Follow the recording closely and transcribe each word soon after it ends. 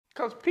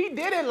Because P.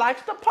 Diddy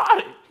likes to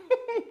party.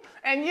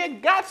 And you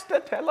got to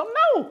tell him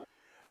no.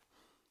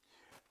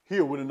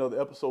 Here with another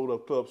episode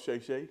of Club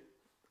Shay.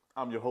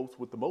 I'm your host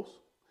with the most,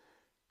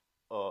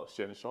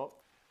 Shannon Sharpe.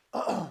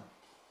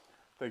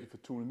 Thank you for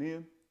tuning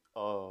in.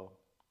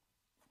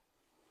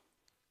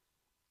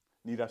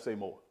 Need I say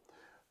more?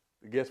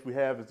 The guest we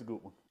have is a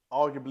good one.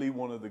 Arguably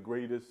one of the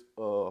greatest,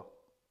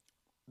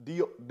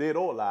 dead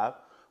or alive,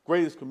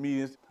 greatest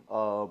comedians,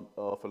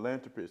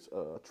 philanthropist,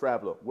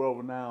 traveler,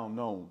 world-renowned,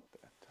 known,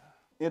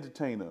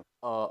 entertainer,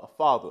 a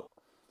father.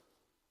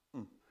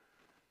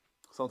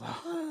 Sometimes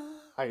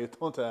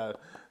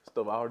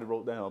stuff I already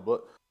wrote down,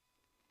 but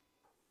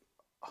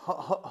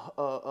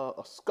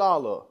a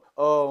scholar,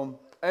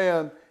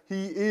 and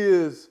he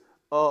is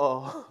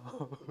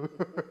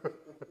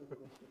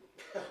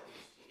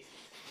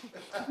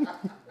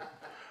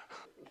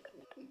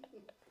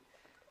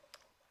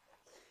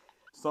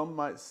some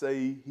might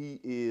say he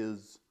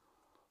is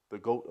the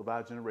GOAT of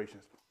our generation.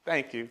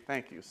 Thank you,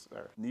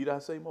 sir. Need I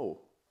say more?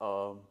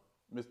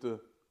 Mr.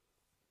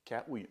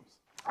 Katt Williams.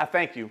 I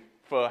thank you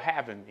for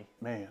having me.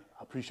 Man,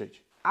 I appreciate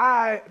you.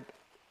 I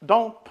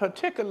don't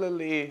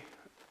particularly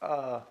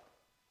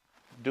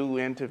do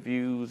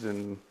interviews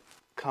and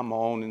come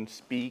on and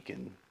speak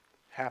and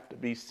have to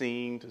be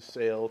seen to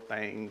sell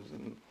things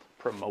and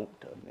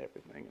promote and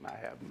everything, and I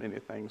have many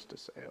things to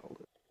sell.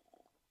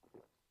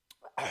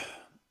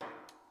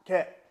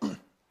 Katt,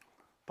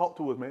 talk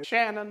to us, man.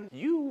 Shannon,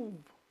 you've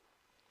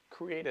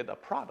created a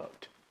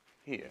product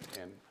here,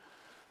 and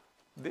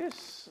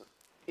this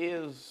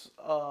is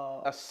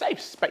a safe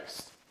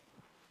space,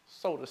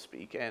 so to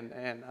speak, and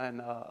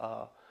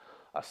a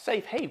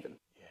safe haven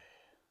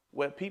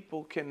where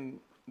people can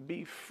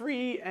be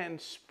free and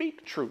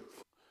speak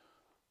truth.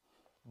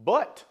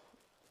 But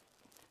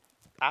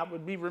I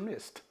would be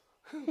remiss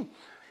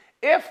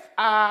if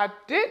I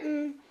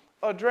didn't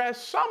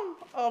address some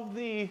of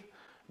the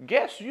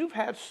guests you've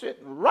had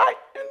sitting right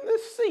in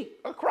this seat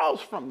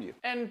across from you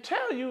and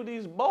tell you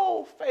these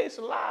bold-faced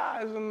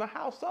lies in the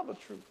house of the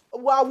truth.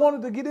 Well, I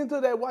wanted to get into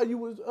that while you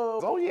was...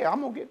 Oh, yeah,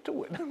 I'm going to get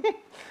to it.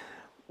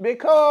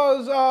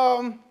 Because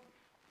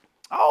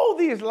all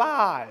these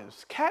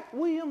lies, Katt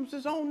Williams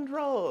is on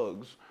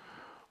drugs.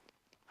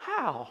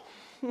 How?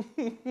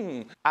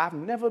 I've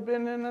never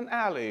been in an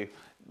alley.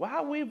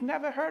 Why, we've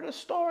never heard a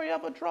story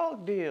of a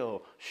drug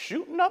deal.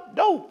 Shooting up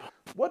dope.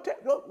 Well,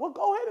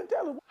 go ahead and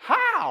tell us.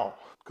 How?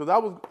 Because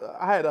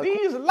I had a...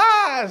 These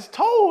lies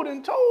told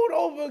and told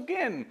over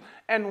again.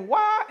 And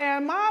why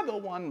am I the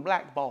one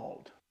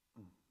blackballed?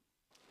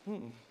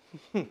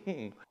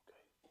 It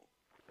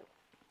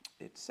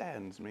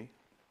saddens me.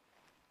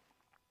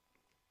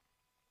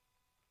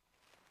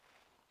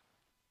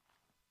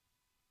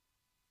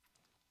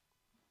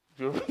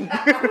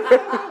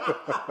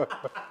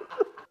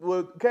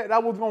 Well, Katt, I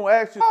was going to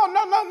ask you...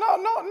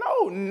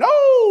 Oh,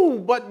 no.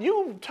 But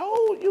you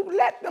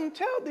let them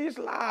tell these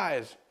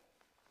lies.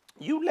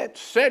 You let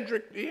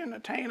Cedric, the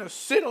entertainer,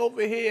 sit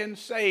over here and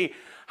say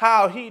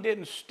how he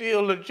didn't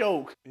steal the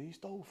joke. He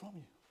stole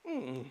from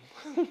you.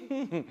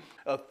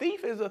 A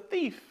thief is a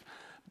thief.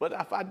 But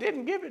if I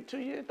didn't give it to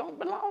you, it don't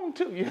belong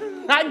to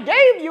you. I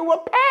gave you a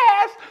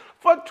pass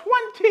for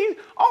 20,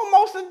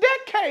 almost a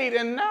decade,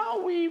 and now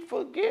we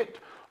forget.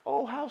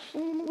 Oh, how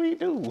soon we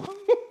do.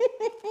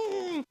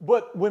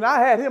 But when I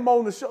had him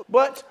on the show...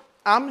 But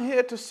I'm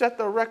here to set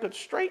the record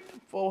straight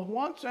for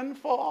once and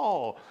for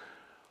all.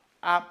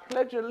 I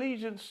pledge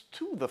allegiance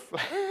to the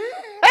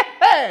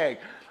flag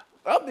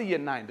of the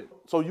United.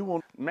 So you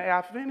want... May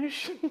I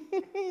finish?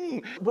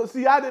 But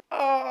see, I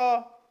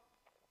didn't...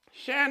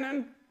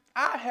 Shannon,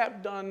 I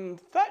have done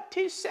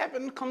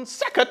 37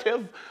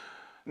 consecutive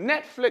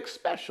Netflix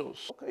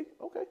specials.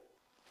 Okay.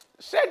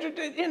 Cedric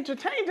the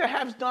Entertainer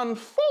has done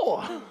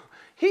 4.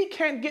 He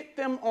can't get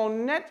them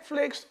on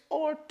Netflix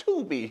or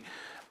Tubi.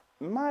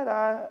 Might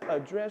I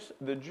address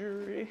the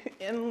jury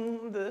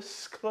in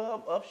this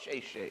club of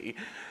Shay?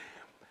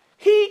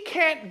 He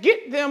can't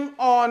get them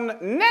on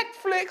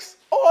Netflix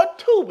or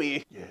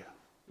Tubi. Yeah.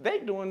 They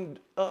doing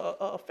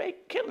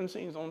fake killing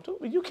scenes on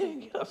Tubi. You can't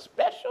get a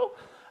special.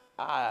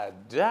 I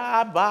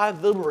die by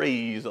the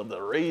rays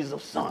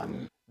of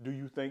sun. Do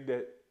you think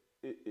that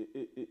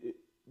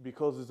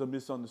because it's a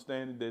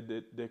misunderstanding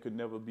that there could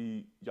never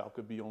be, y'all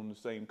could be on the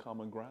same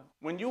common ground?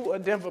 When you were a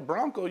Denver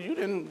Bronco, you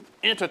didn't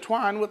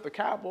intertwine with the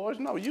Cowboys.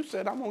 No, you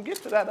said, I'm going to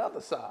get to that other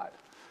side.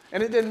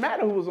 And it didn't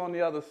matter who was on the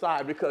other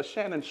side because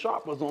Shannon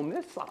Sharpe was on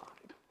this side.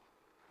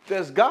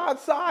 There's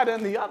God's side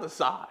and the other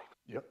side.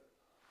 Yep.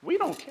 We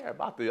don't care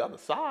about the other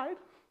side.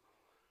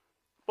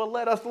 But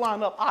let us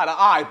line up eye to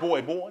eye,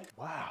 boy.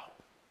 Wow.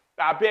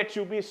 I bet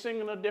you'll be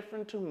singing a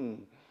different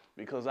tune.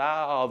 Because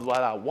while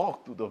I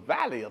walk through the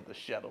valley of the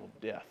shadow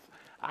of death,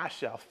 I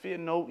shall fear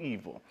no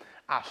evil.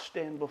 I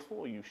stand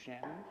before you,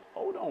 Shannon.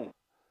 Hold on.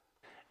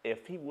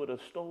 If he would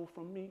have stole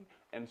from me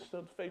and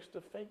stood face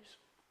to face,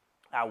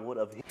 I would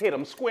have hit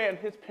him square in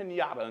his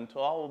pinata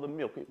until all of the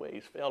Milky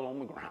Ways fell on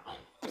the ground.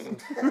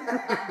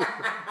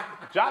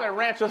 Jolly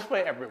Ranchers for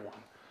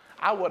everyone.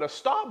 I would have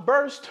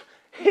starburst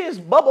his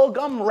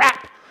bubblegum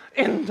wrap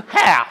in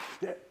half.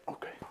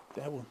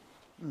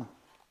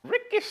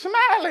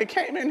 Smiley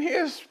came in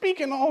here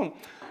speaking on.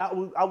 I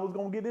was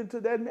gonna get into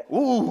that next.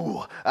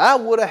 Ooh, I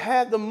would have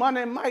had the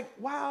money, Mike.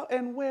 Wow,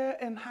 and where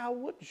and how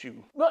would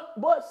you?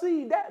 But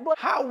see that. But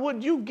How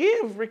would you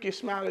give Ricky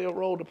Smiley a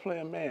role to play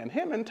a man?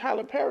 Him and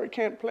Tyler Perry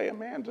can't play a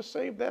man to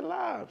save their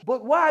lives.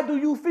 but why do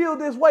you feel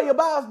this way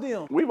about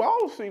them? We've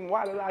all seen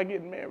Why Did I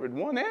Get Married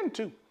 1 and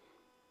 2.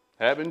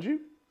 Haven't you?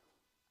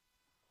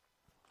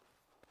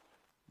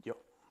 Yo,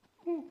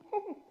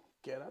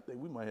 Cat, I think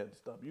we might have to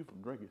stop you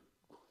from drinking,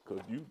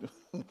 cause you.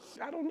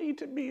 I don't need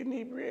to be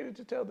inebriated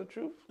to tell the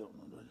truth. No.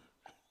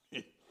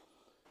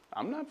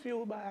 I'm not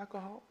fueled by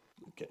alcohol.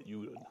 Cat,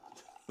 you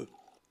done.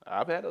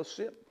 I've had a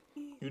sip.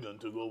 You done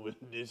took over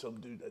and did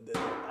something that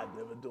I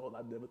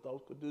never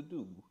thought could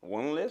do.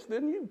 One less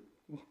than you.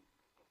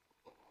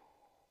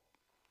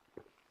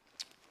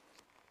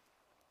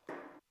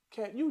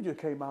 Cat, you just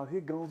came out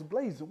here guns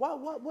blazing. What?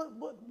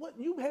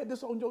 You had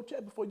this on your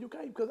chest before you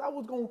came, because I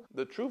was going.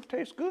 The truth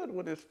tastes good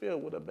when it's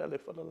filled with a belly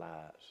full of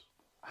lies.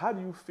 How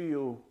do you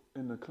feel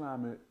in the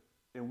climate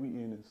and we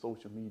in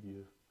social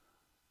media?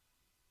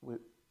 What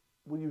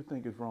do you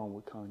think is wrong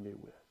with Kanye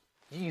West?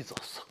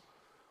 Jesus.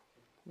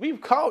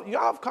 Y'all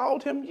have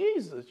called him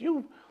Jesus.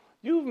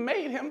 You've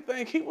made him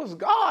think he was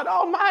God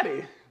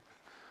Almighty.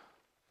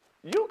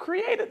 You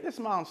created this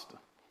monster.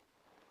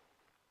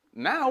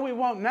 Now we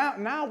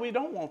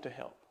don't want to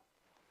help.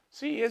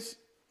 See, it's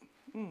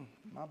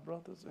my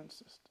brothers and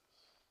sisters.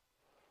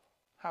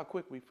 How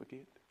quick we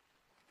forget.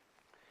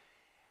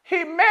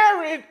 He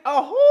married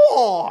a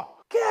whore.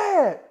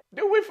 Cat!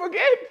 Do we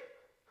forget?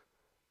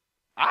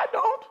 I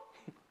don't.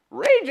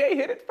 Ray J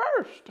hit it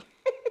first.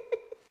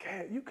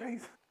 Cat, you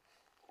can't.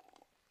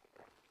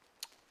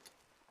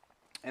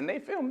 And they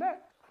filmed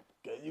that.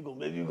 Cat, you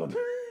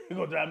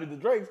gonna drive me to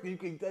drinks. You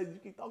keep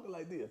talking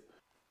like this.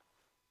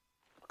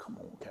 Come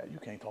on, Cat, you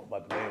can't talk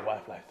about the man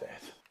wife like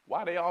that.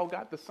 Why they all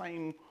got the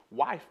same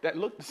wife that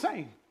looked the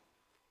same?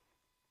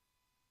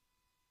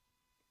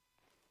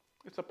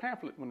 It's a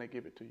pamphlet when they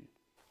give it to you.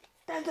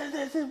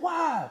 That's his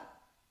wife.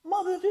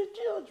 Mother of his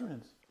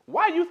children.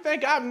 Why you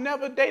think I've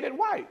never dated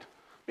white?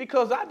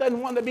 Because I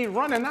didn't want to be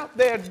running out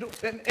there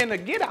in a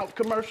Get Out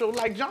commercial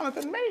like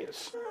Jonathan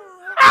Mayers.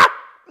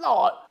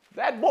 Lord,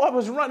 that boy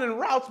was running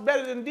routes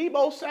better than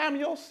Debo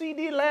Samuel,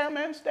 C.D. Lamb,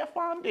 and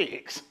Stephon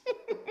Diggs.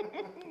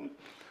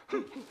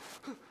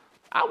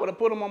 I would have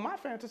put him on my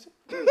fantasy.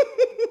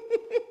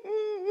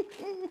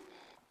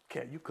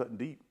 Cat, you cutting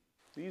deep.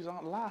 These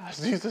aren't lies.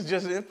 These are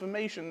just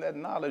information, that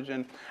knowledge.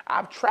 And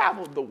I've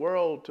traveled the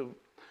world to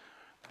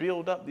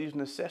build up these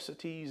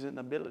necessities and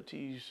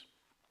abilities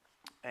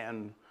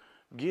and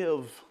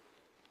give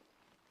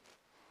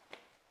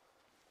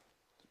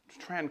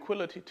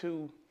tranquility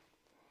to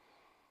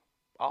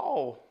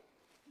all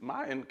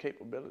my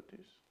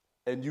incapabilities.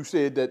 And you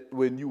said that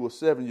when you were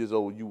 7 years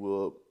old, you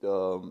were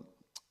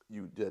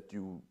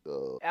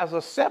As a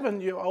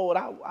 7-year-old,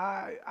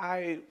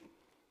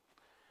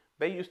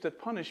 they used to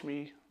punish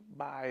me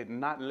by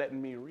not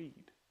letting me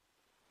read.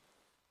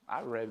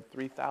 I read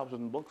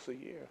 3,000 books a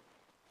year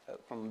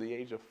from the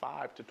age of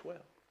 5 to 12.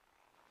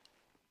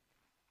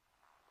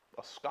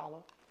 A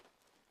scholar,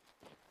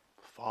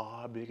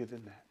 far bigger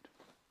than that.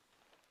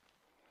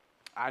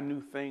 I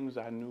knew things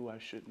I knew I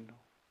shouldn't know.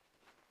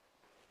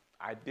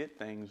 I did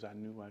things I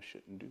knew I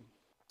shouldn't do.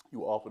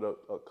 You were offered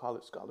a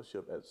college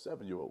scholarship as a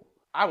 7-year-old.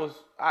 I was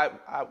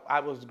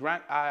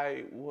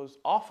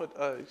offered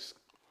a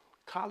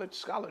college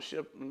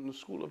scholarship in the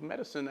School of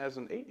Medicine as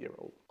an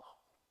 8-year-old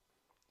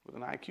with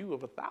an IQ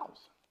of 1,000.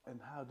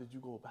 And how did you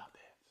go about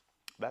that?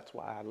 That's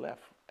why I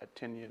left at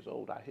 10 years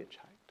old. I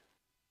hitchhiked.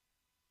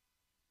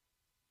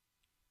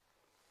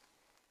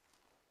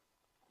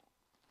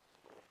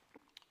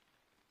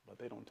 But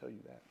they don't tell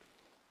you that.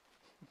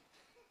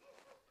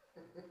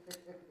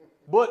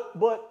 But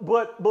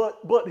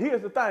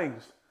here's the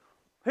things.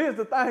 Here's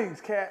the things,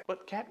 Cat.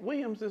 But Katt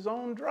Williams is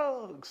on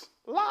drugs.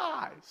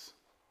 Lies.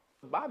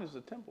 The body's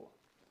a temple.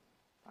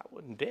 I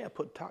wouldn't dare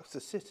put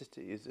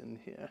toxicities in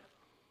here.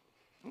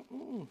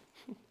 Mm-mm.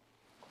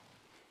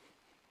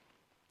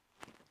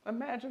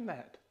 Imagine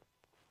that.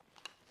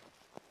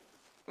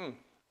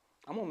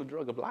 I'm on the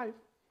drug of life.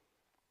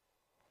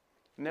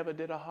 Never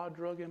did a hard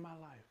drug in my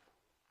life.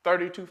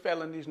 32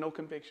 felonies, no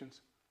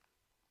convictions.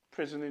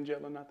 Prison and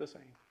jail are not the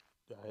same.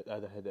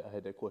 I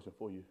had that question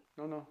for you.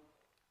 No.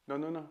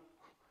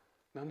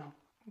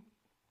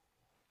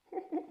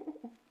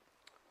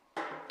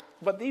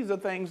 But these are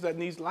things that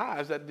these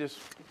lies that just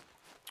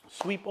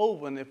sweep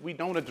over, and if we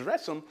don't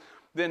address them,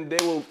 then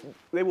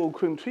they will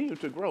continue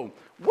to grow.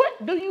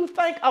 What do you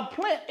think a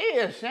plant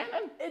is,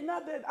 Shannon? It's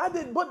not that I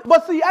didn't,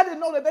 but see, I didn't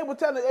know that they were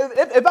telling.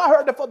 If I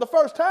heard that for the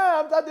first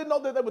time, I didn't know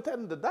that they were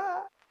telling to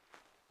die.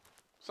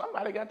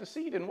 Somebody got the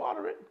seed and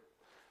water it.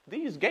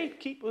 These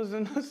gatekeepers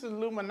and this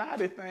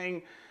Illuminati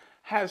thing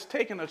has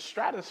taken a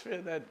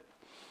stratosphere that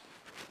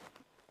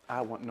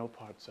I want no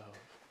parts of.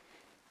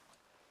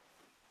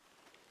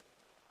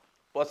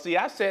 Well, see,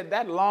 I said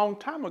that a long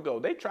time ago.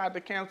 They tried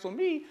to cancel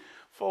me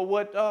for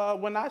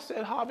when I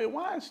said Harvey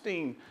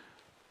Weinstein.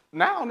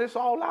 Now it's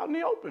all out in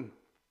the open.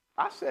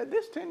 I said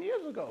this 10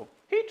 years ago.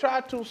 He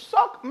tried to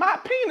suck my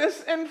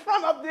penis in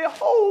front of the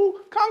whole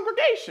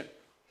congregation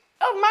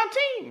of my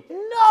team.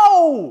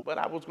 No! But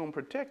I was going to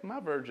protect my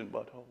virgin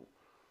butthole.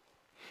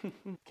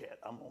 Katt,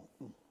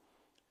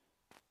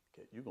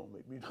 Katt, you gonna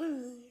make me,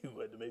 you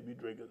going to make me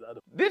drink us out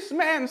of. This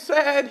man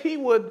said he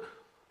would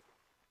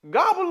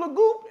gobble the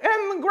goop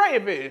and the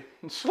gravy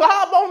and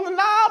slob on the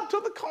knob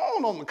to the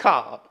corn on the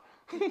cob.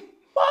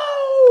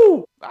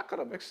 Whoa! I could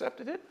have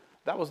accepted it.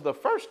 That was the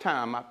first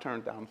time I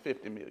turned down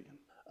 50 million.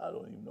 I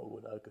don't even know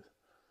what I could.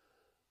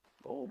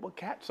 Oh, but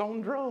Katt's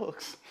on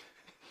drugs.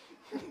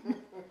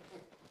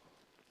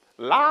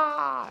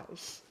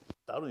 Lies.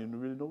 I don't even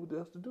really know what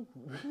else to do.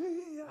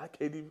 I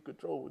can't even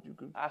control what you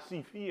can. I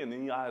see fear in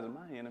the eyes of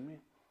my enemy.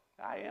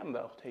 I am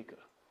the taker.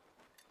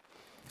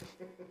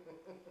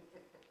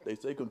 They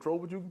say control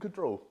what you can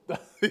control.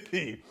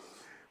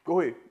 Go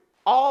ahead.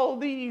 All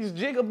these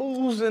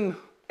jigaboos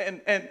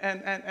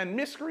and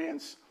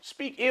miscreants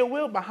speak ill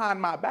will behind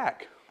my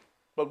back.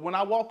 But when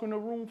I walk in the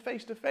room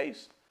face to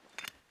face,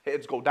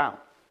 heads go down.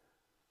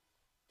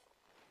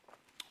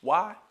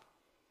 Why?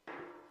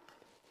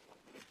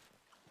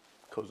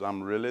 Because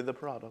I'm really the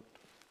product.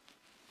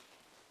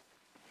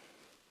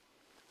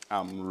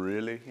 I'm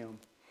really him.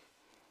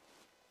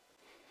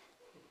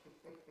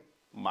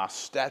 My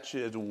stature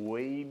is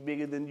way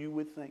bigger than you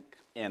would think,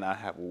 and I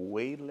have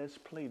way less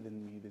play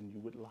than me than you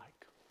would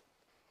like.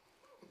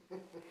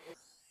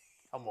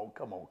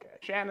 Come on, Katt.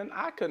 Shannon,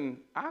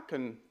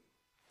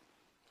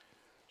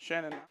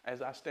 Shannon,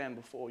 as I stand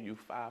before you,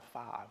 5'5",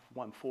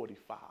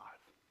 145,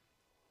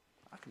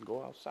 I can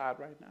go outside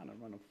right now and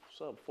run a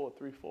sub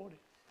 4.340.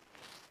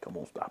 Come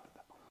on, stop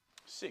it.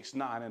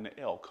 6'9" in the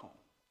L cone,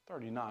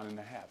 39 and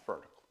a half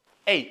vertical,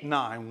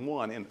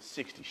 8'9" in the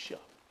 60 shove.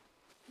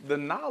 The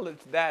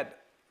knowledge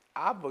that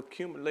I've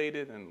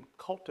accumulated and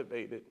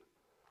cultivated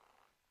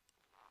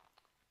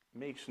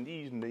makes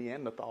these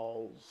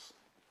Neanderthals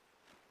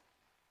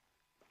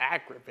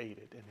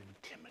aggravated and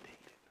intimidated.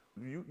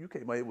 You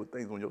came out here with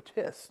things on your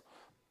chest.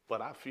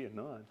 But I fear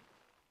none.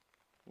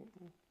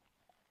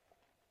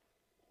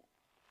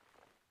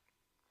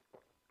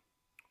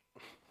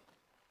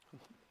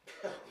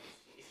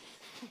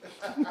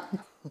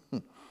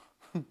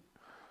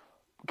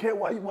 Katt,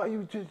 why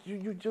you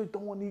just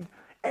don't want these,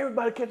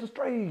 everybody catching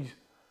strays?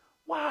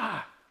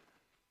 Why?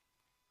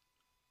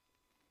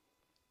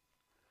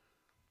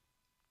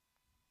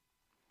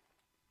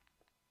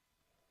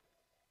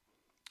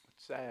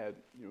 It's sad,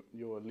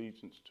 your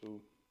allegiance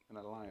to an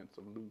alliance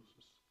of losers.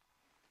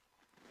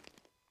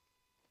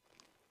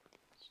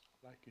 It's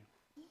not like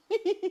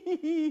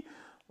you.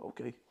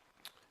 Okay.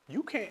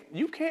 You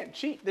can't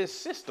cheat this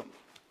system.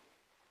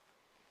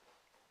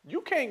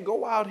 You can't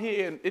go out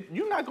here and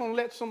you're not gonna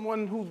let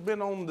someone who's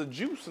been on the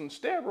juice and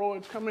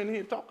steroids come in here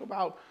and talk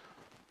about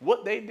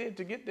what they did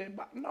to get their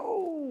body.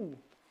 No.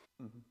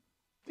 Mm-hmm.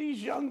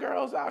 These young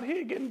girls out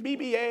here getting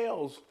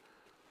BBLs.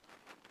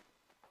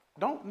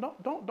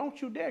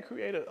 Don't you dare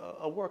create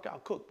a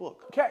workout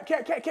cookbook. Katt,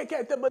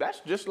 But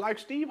that's just like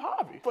Steve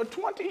Harvey. For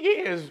 20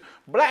 years,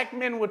 black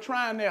men were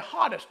trying their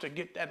hardest to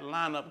get that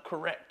lineup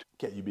correct.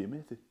 Katt, you being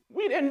messy.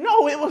 We didn't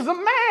know it was a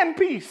man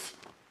piece.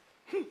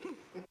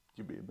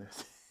 You being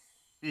messy.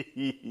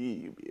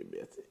 You being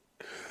messy.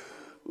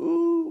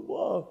 Ooh,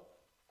 wow.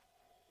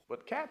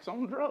 But Katt's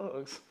on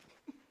drugs.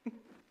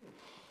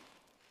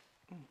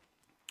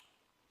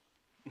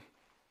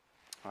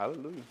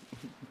 Hallelujah.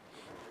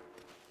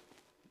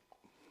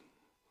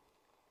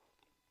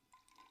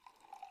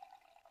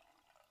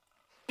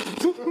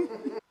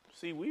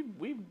 See,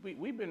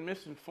 we've been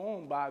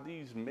misinformed by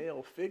these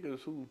male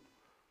figures who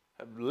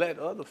have let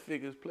other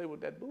figures play with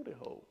that booty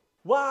hole.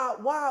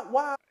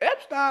 Why?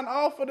 Epstein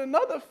offered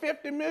another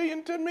 50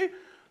 million to me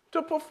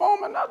to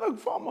perform another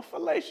form of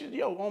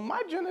fellatio on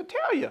my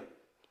genitalia.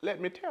 Let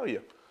me tell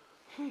you.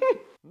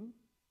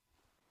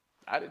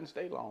 I didn't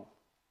stay long.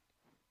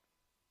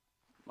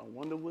 I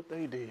wonder what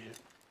they did.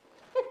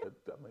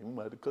 I mean, we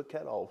might have to cut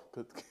Katt off.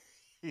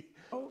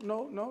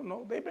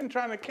 No. They've been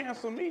trying to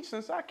cancel me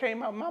since I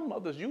came out my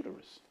mother's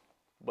uterus.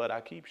 But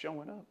I keep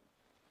showing up.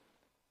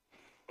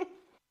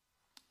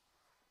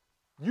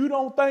 You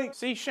don't think?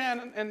 See,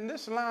 Shannon, in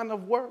this line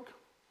of work,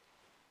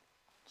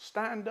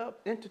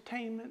 stand-up,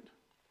 entertainment,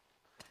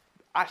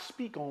 I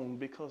speak on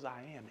because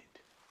I am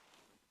it.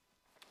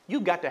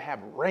 You got to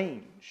have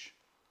range.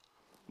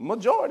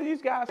 Majority of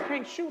these guys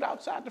can't shoot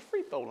outside the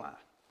free throw line.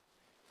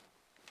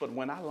 But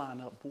when I line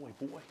up, boy,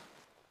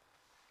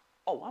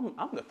 oh,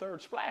 I'm the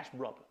third splash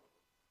brother.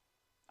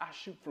 I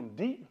shoot from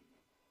deep,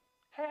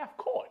 half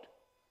court.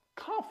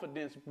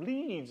 Confidence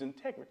bleeds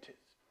integrity.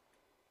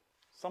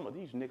 Some of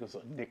these niggas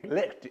are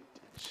neglected,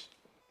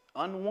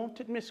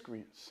 unwanted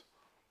miscreants.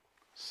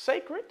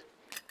 Sacred,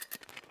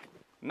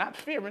 not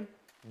fearing,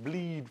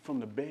 bleed from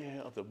the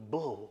bear of the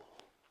bull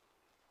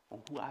on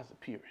who I was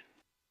appearing.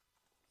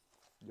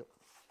 Yep.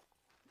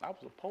 I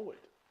was a poet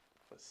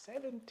for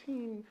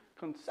 17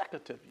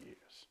 consecutive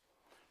years.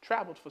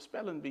 Traveled for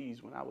spelling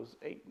bees when I was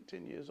 8 and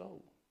 10 years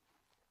old.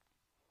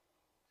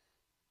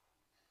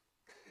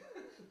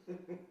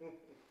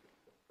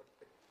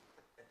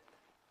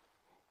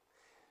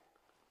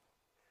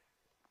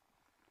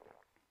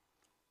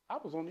 I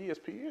was on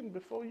ESPN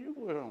before you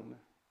were on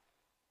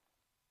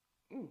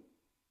there.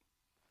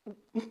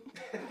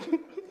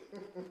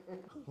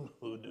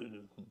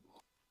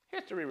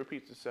 History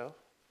repeats itself,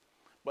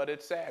 but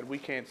it's sad we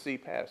can't see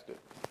past it.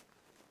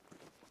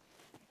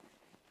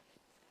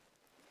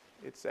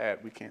 It's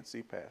sad we can't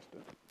see past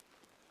it.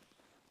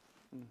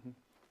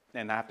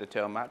 And I have to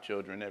tell my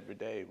children every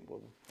day,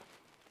 well,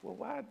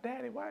 why,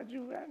 Daddy, why'd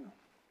you?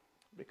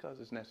 Because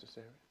it's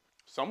necessary.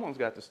 Someone's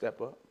got to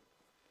step up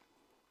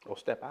or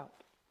step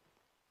out.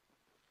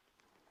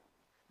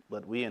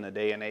 But we in a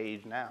day and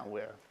age now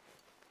where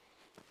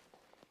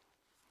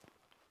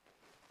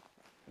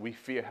we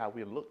fear how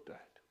we're looked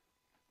at.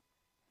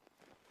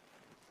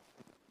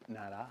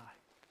 Not I.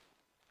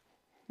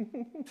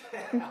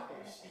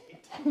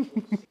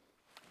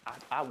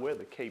 I wear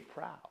the cape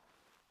proud.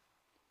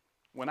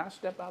 When I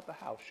step out the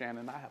house,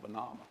 Shannon, I have an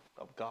armor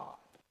of God.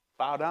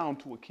 Bow down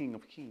to a King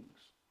of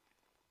Kings.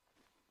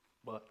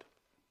 But,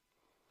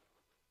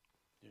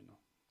 you know,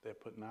 they're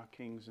putting our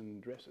kings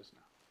in dresses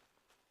now.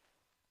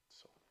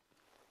 So,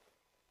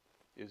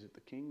 is it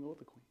the king or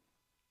the queen?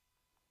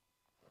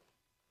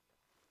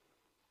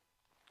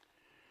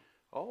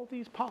 All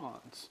these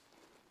pawns.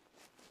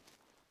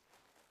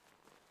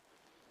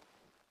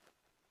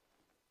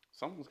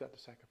 Someone's got to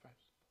sacrifice.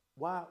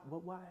 Why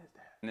is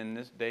that? And in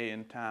this day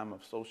and time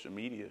of social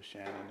media,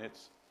 Shannon,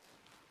 it's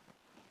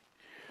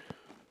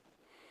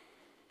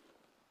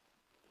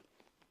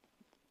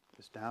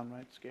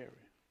downright scary,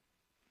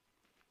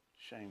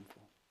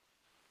 shameful.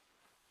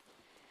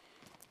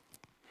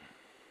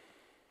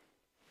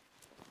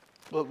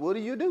 But what do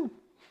you do?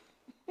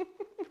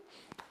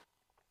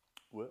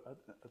 Well,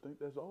 I think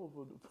that's all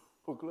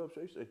for Club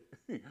Shay.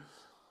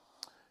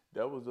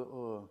 That was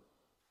a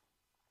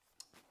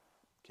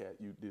Katt.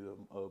 You did a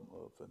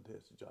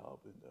fantastic job,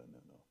 and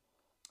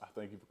I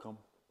thank you for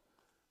coming.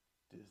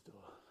 Just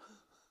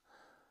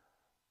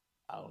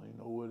I don't even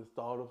know where to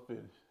start or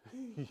finish.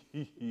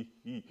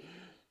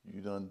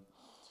 You done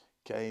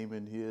came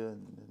in here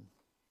and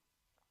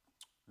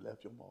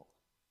left your mark,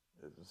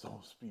 as the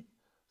song speak.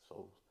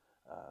 So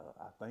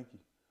I thank you,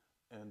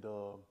 and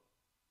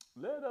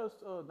let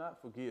us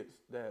not forget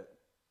that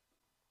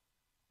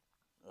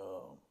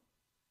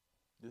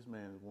this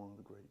man is one of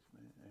the greats,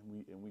 man,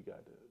 and we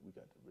got to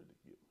really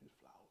give him his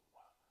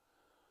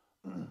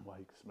flowers while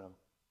he can smell them.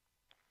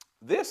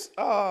 This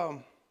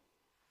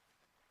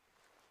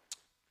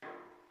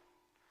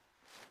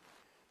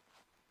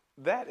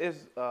that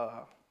is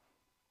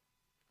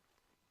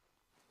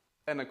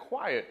an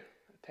acquired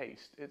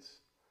taste.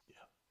 It's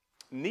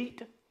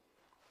neat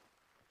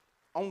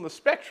on the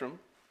spectrum,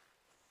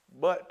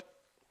 but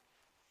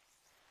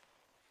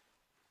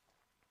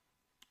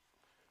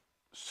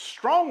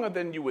stronger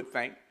than you would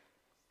think.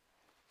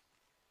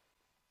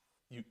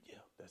 Yeah,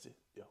 that's it.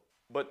 Yeah.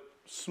 But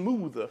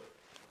smoother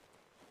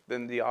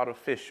than the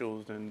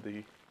artificials and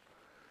the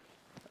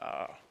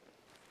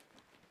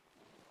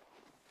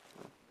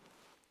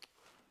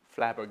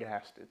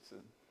flabbergasted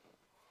and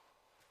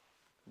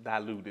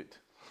diluted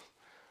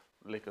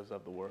liquors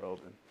of the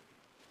world. And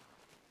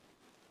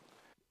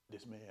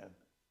this man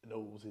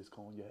knows his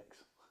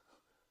cognacs.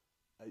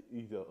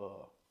 Either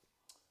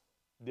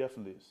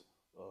definitely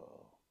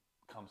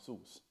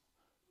connoisseurs,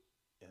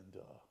 and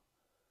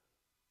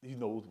he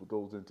knows what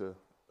goes into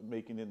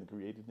making it and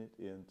creating it,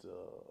 and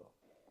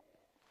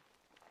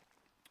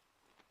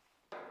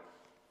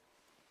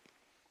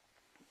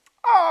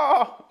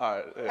all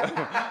right,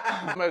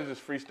 yeah. I might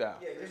just freestyle.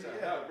 Yeah, just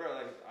no, bro.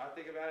 Like I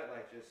think about it,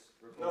 like just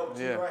record.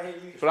 Yeah, right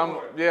here, you but I'm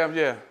yeah.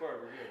 record,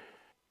 we're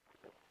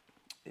good.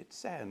 It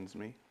saddens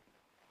me.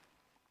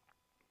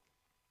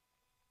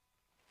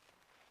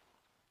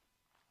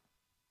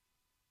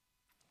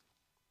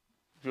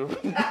 Yeah,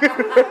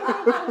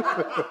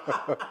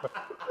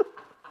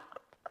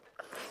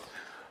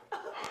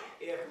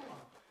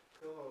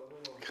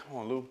 Come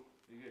on, Lou.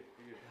 You good?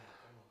 You good?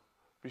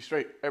 Be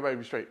straight. Everybody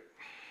be straight.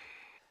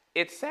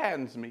 It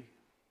saddens me.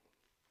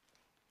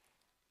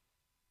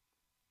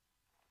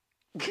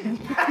 Hey,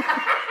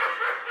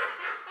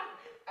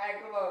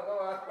 come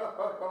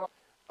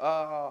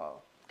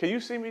on. Can you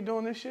see me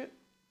doing this shit?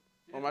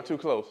 Or am I too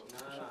close?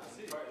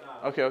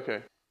 No.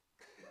 Okay.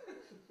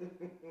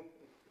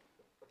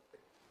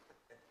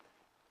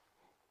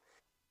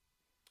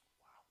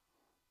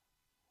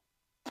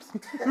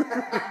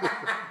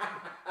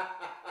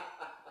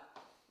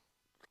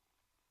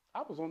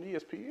 I was on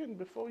ESPN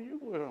before you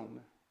were on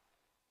there.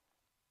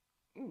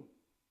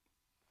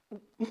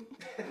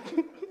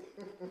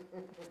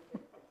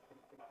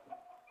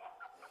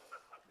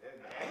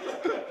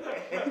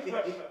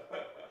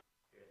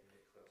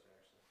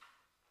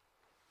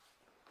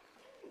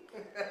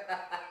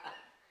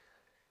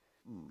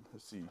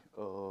 let's see.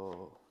 Damn,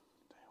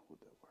 what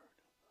that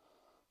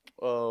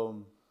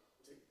word?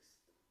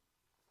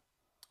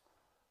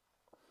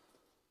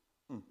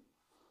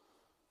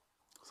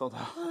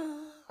 Sometimes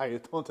I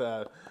get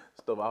tongue-tied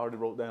stuff I already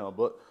wrote down,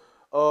 but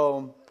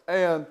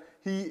and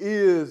he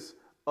is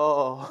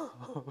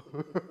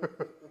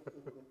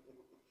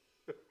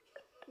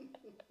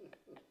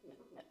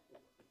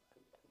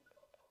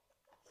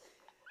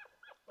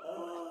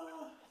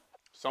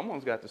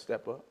Someone's got to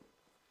step up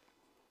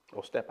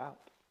or step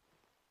out.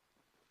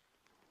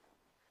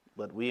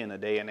 But we in a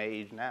day and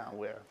age now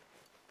where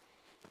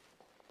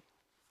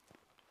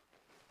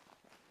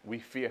we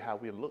fear how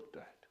we're looked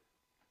at.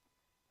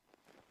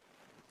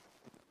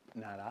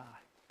 Not I.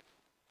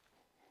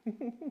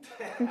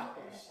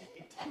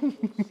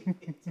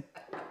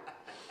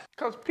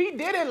 Because P.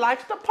 Diddy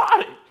likes to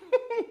party.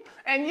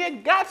 And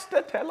you got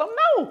to tell him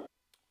no.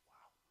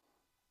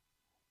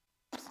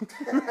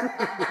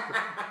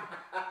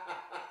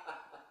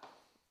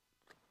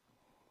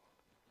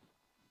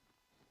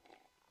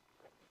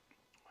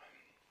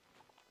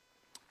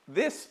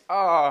 This,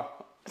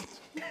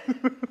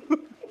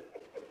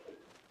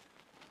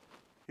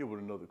 Here with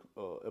another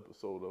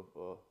episode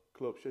of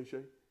Club Shay.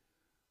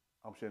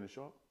 I'm Shannon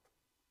Sharpe.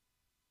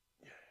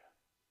 Yeah.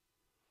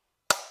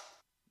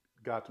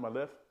 Guy to my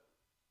left,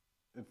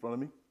 in front of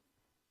me.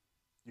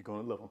 You're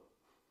gonna love him.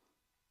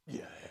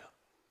 Yeah.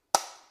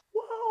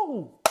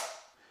 Whoa!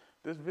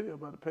 This video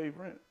about to pay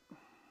rent.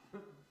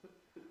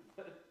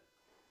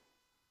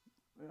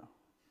 Yeah.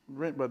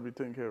 Rent about to be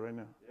taken care of right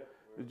now. Yep.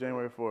 It's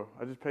January 4th.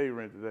 I just paid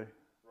rent today.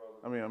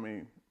 I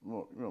mean,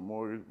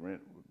 mortgage,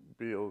 rent,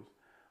 bills,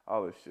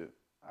 all this shit.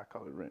 I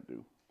call it rent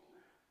due.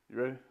 You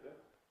ready? Yeah.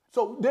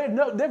 So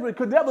there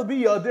could never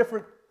be a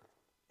different.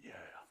 Yeah.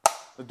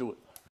 Let's do it.